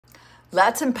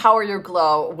Let's empower your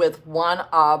glow with one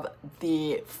of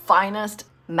the finest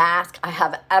masks I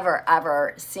have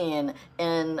ever seen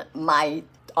in my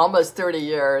almost 30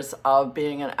 years of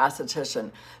being an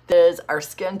esthetician. This is our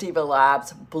Skin Diva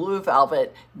Labs Blue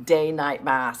Velvet Day-Night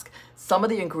Mask. Some of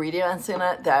the ingredients in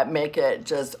it that make it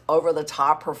just over the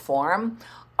top perform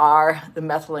are the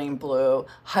methylene blue,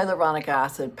 hyaluronic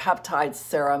acid, peptides,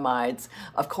 ceramides.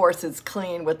 Of course, it's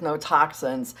clean with no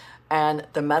toxins. And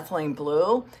the methylene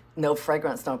blue, no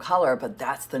fragrance, no color, but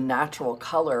that's the natural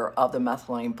color of the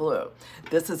methylene blue.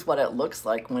 This is what it looks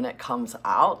like when it comes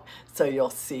out, so you'll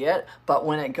see it. But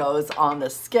when it goes on the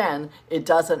skin, it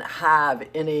doesn't have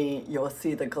any, you'll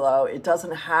see the glow, it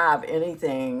doesn't have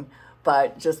anything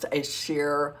but just a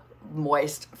sheer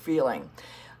moist feeling.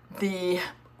 The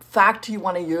fact you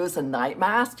want to use a night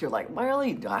mask, you're like,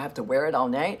 really, do I have to wear it all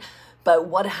night? But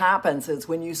what happens is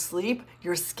when you sleep,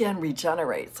 your skin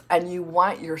regenerates, and you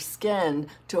want your skin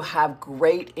to have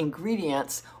great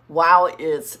ingredients while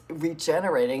it's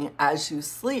regenerating as you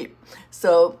sleep.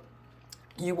 So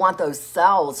you want those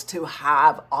cells to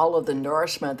have all of the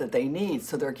nourishment that they need.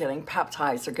 So they're getting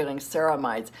peptides, they're getting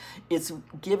ceramides. It's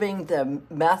giving them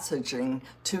messaging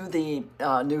to the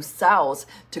new cells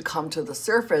to come to the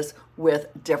surface with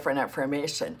different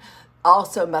information.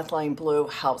 Also, methylene blue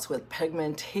helps with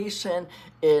pigmentation.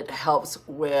 It helps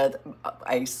with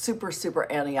a super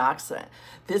antioxidant.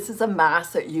 This is a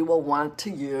mask that you will want to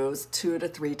use 2 to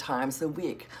 3 times a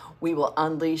week. We will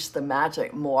unleash the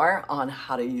magic more on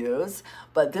how to use,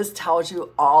 but this tells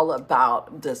you all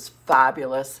about this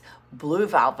fabulous Blue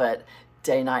Velvet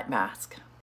Day-Night Mask.